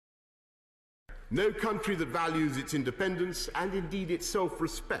No country that values its independence and indeed its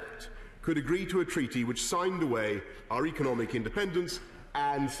self-respect could agree to a treaty which signed away our economic independence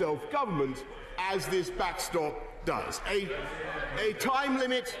and self-government as this backstop does. A time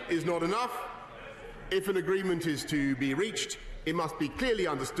limit is not enough. If an agreement is to be reached, it must be clearly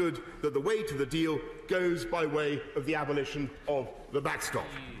understood that the way to the deal goes by way of the abolition of the backstop.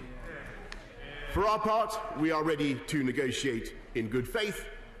 For our part, we are ready to negotiate in good faith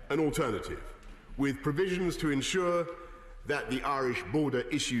an alternative, with provisions to ensure that the Irish border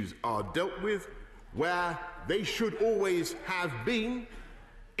issues are dealt with where they should always have been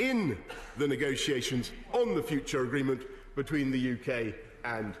in the negotiations on the future agreement between the UK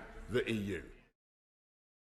and the EU.